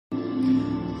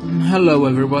Hello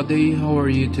everybody, how are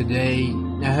you today?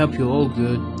 I hope you're all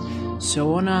good. So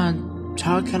I wanna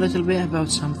talk a little bit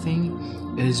about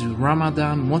something is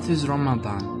Ramadan. What is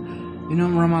Ramadan?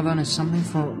 Ramadan is something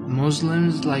for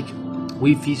Muslims, like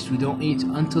we feast, we don't eat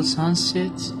until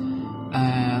sunset.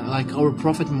 Like our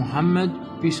Prophet Muhammad,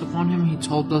 peace upon him, he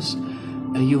told us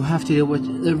you have to do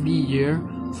it every year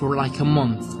for like a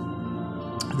month.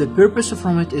 The purpose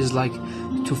from it is like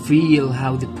to feel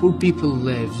how the poor people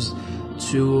lives,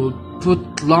 to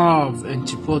put love and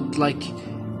to put like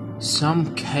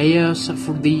some chaos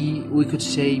for the, we could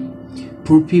say,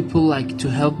 poor people, like to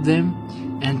help them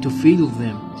and to feel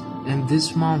them in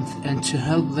this month and to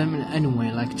help them in any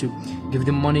way, like to give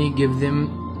them money, give them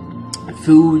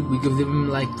food, we give them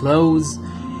like clothes.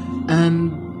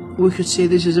 And we could say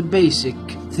this is a basic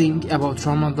thing about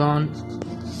Ramadan.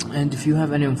 And if you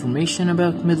have any information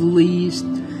about Middle East,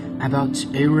 about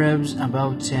Arabs,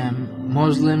 about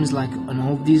Muslims, like on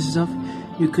all these stuff,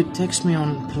 you could text me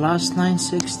on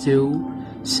 +962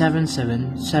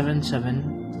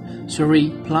 7777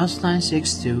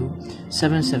 +962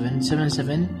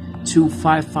 7777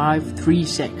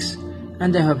 25536.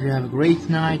 And I hope you have a great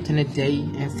night and a day,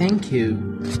 and thank you.